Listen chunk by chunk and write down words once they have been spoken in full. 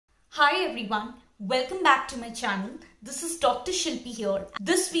Hi everyone, welcome back to my channel. This is Dr. Shilpi here.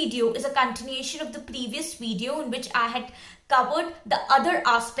 This video is a continuation of the previous video in which I had covered the other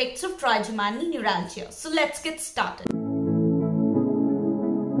aspects of trigeminal neuralgia. So let's get started.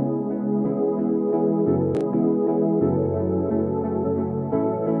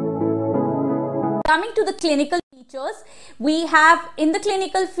 Coming to the clinical features, we have in the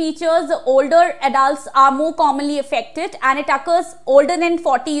clinical features, the older adults are more commonly affected and it occurs older than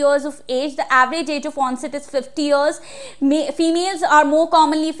 40 years of age. The average age of onset is 50 years. Females are more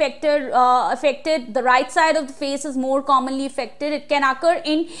commonly affected. The right side of the face is more commonly affected. It can occur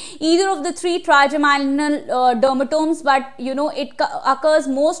in either of the three trigeminal dermatomes, but it occurs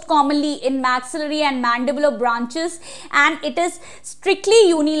most commonly in maxillary and mandibular branches, and it is strictly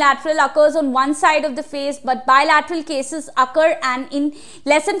unilateral, occurs on one side of the face, but bilateral cases occur, and in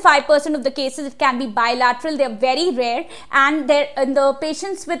less than 5% of the cases it can be bilateral. They are very rare, and the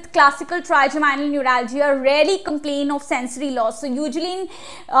patients with classical trigeminal neuralgia rarely complain of sensory loss. So usually in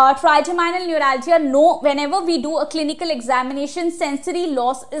trigeminal neuralgia, whenever we do a clinical examination, sensory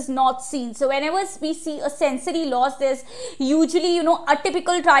loss is not seen. So whenever we see a sensory loss, there's usually a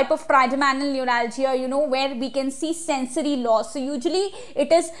typical type of trigeminal neuralgia where we can see sensory loss. So usually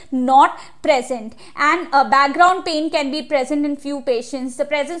it is not present, and background pain can be present in few patients. The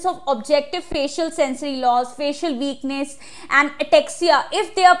presence of objective facial sensory loss, facial weakness and ataxia,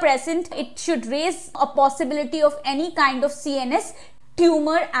 if they are present, it should raise a possibility of any kind of CNS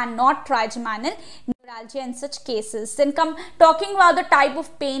tumor and not trigeminal neuralgia in such cases. Then talking about the type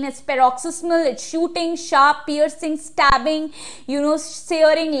of pain, it's paroxysmal, it's shooting, sharp, piercing, stabbing,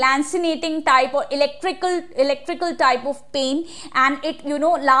 searing, lancinating type or electrical type of pain, and it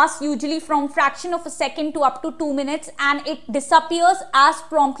lasts usually from fraction of a second to up to 2 minutes, and it disappears as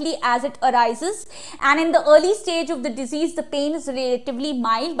promptly as it arises. And in the early stage of the disease, the pain is relatively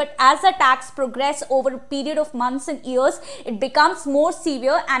mild, but as the attacks progress over a period of months and years, it becomes more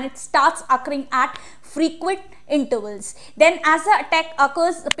severe and it starts occurring at frequent intervals. Then as the attack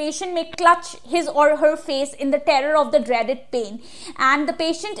occurs, the patient may clutch his or her face in the terror of the dreaded pain, and the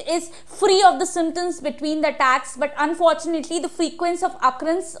patient is free of the symptoms between the attacks, but unfortunately the frequency of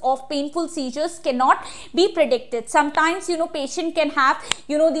occurrence of painful seizures cannot be predicted. Sometimes patient can have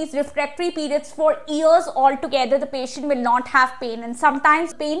these refractory periods for years altogether. The patient will not have pain, and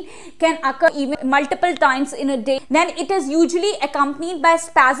sometimes pain can occur even multiple times in a day. Then it is usually accompanied by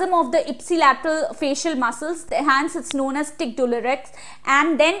spasm of the ipsilateral facial muscles, hence it's known as tic douloureux.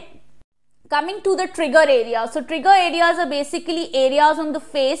 And then coming to the trigger area. So trigger areas are basically areas on the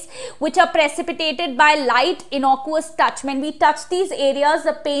face which are precipitated by light innocuous touch. When we touch these areas,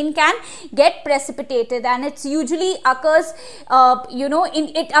 the pain can get precipitated, and it's usually occurs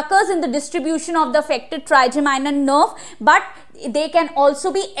it occurs in the distribution of the affected trigeminal nerve, but they can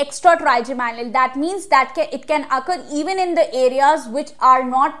also be extra trigeminal. That means that it can occur even in the areas which are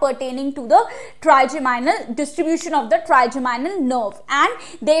not pertaining to the trigeminal distribution of the trigeminal nerve, and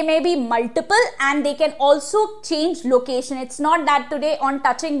they may be multiple, and they can also change location. It's not that today on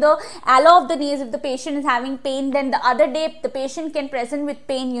touching the aloe of the nails, if the patient is having pain, then the other day the patient can present with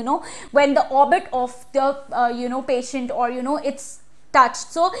pain when the orbit of the patient or it's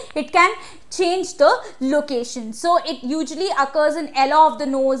touched. So it can change the location. So it usually occurs in aloe of the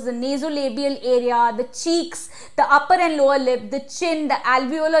nose, the nasolabial area, the cheeks, the upper and lower lip, the chin, the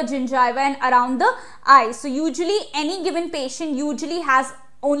alveolar gingiva, and around the eye. So usually any given patient usually has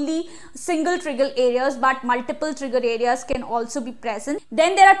only single trigger areas, but multiple trigger areas can also be present.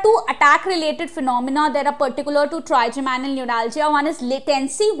 Then there are two attack related phenomena that are particular to trigeminal neuralgia. One is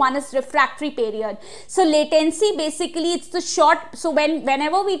latency, one is refractory period. So latency, basically it's the short, so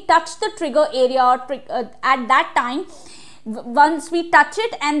whenever we touch the trigger area at that time, once we touch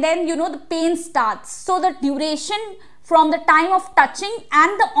it, and then the pain starts. So the duration from the time of touching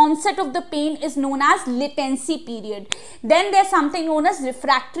and the onset of the pain is known as latency period. Then there's something known as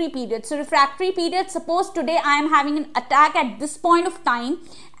refractory period. So refractory period, suppose today I am having an attack at this point of time,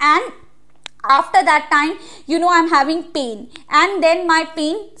 and after that time I'm having pain, and then my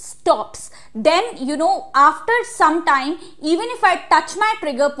pain stops. Then after some time, even if I touch my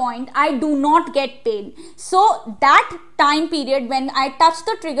trigger point, I do not get pain. So that time period when I touch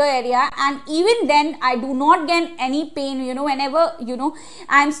the trigger area, and even then I do not get any pain, whenever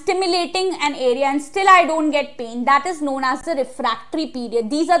I am stimulating an area and still I don't get pain, that is known as the refractory period.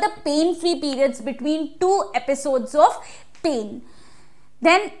 These are the pain-free periods between two episodes of pain.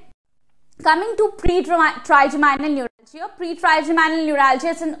 Then coming to pre-trigeminal neuralgia. Pretrigeminal neuralgia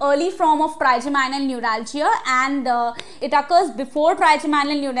is an early form of trigeminal neuralgia, and it occurs before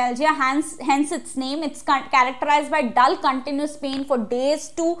trigeminal neuralgia, hence its name. It's characterized by dull continuous pain for days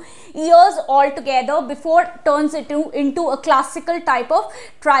to years altogether before it turns into a classical type of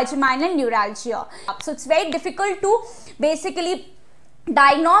trigeminal neuralgia. So it's very difficult to basically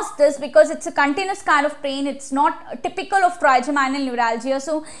diagnose this because it's a continuous kind of pain. It's not typical of trigeminal neuralgia.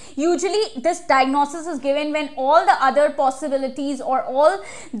 So usually this diagnosis is given when all the other possibilities or all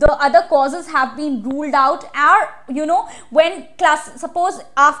the other causes have been ruled out, or when suppose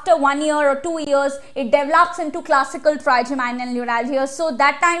after 1 year or 2 years it develops into classical trigeminal neuralgia. So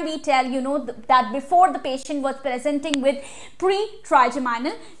that time we tell that before the patient was presenting with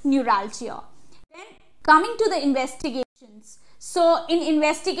pre-trigeminal neuralgia. Then coming to the investigations. So in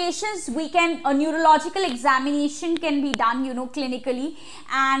investigations, a neurological examination can be done, clinically,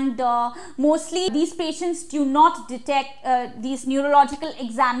 and mostly these patients do not detect these neurological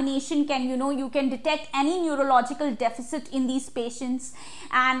examination can, you can detect any neurological deficit in these patients,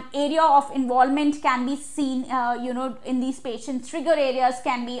 and area of involvement can be seen, in these patients. Trigger areas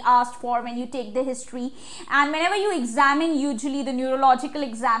can be asked for when you take the history, and whenever you examine, usually the neurological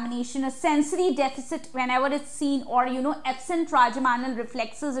examination, a sensory deficit whenever it's seen, or absent trigeminal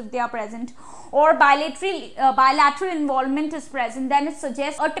reflexes if they are present, or bilateral involvement is present, then it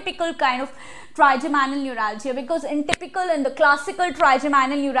suggests a typical kind of trigeminal neuralgia. Because in the classical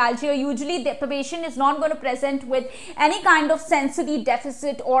trigeminal neuralgia, usually the patient is not going to present with any kind of sensory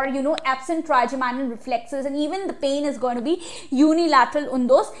deficit or absent trigeminal reflexes, and even the pain is going to be unilateral in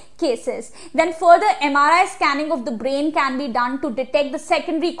those cases. Then further MRI scanning of the brain can be done to detect the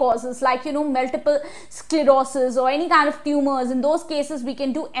secondary causes like multiple sclerosis or any kind of tumors. In those cases we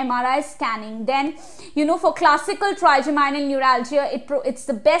can do MRI scanning. Then for classical trigeminal neuralgia, it's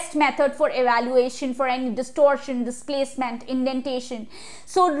the best method for evaluation for any distortion, displacement, indentation.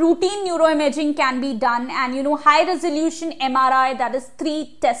 So routine neuroimaging can be done, and high resolution MRI, that is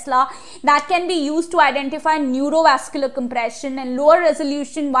 3 Tesla, that can be used to identify neurovascular compression, and lower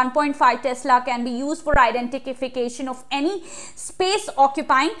resolution 1.5 Tesla can be used for identification of any space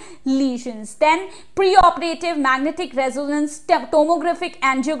occupying lesions. Then preoperative magnetic resonance tomographic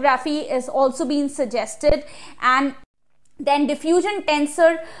angiography is also being suggested, and then diffusion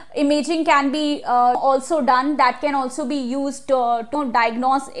tensor imaging can be also done. That can also be used to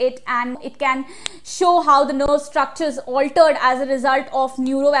diagnose it, and it can show how the nerve structure is altered as a result of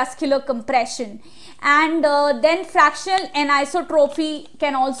neurovascular compression. And then fractional anisotropy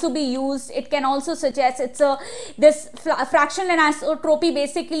can also be used. It can also suggest this fractional anisotropy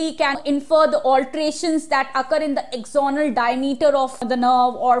basically can infer the alterations that occur in the axonal diameter of the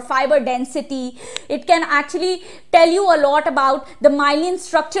nerve or fiber density. It can actually tell you a lot about the myelin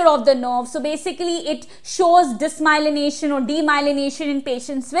structure of the nerve. So basically it shows dysmyelination or demyelination in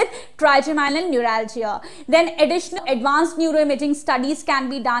patients with trigeminal neuralgia. Then additional advanced neuroimaging studies can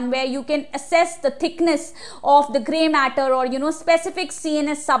be done where you can assess the thickness of the gray matter, or specific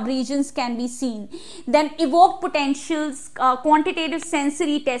CNS subregions can be seen. Then evoked potentials, quantitative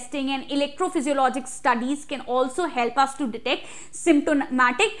sensory testing and electrophysiologic studies can also help us to detect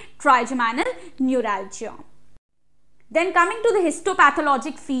symptomatic trigeminal neuralgia. Then coming to the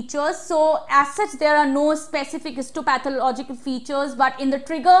histopathologic features. So as such there are no specific histopathologic features, but in the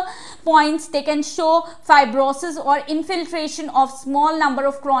trigger points they can show fibrosis or infiltration of small number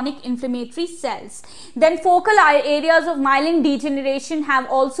of chronic inflammatory cells. Then focal areas of myelin degeneration have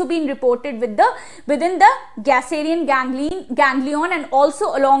also been reported within the Gasserian ganglion and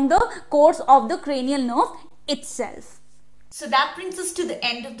also along the course of the cranial nerve itself. So that brings us to the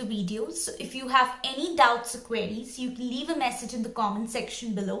end of the video. So if you have any doubts or queries, you can leave a message in the comment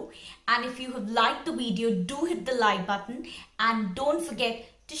section below. And if you have liked the video, do hit the like button and don't forget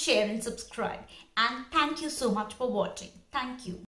to share and subscribe. And thank you so much for watching. Thank you.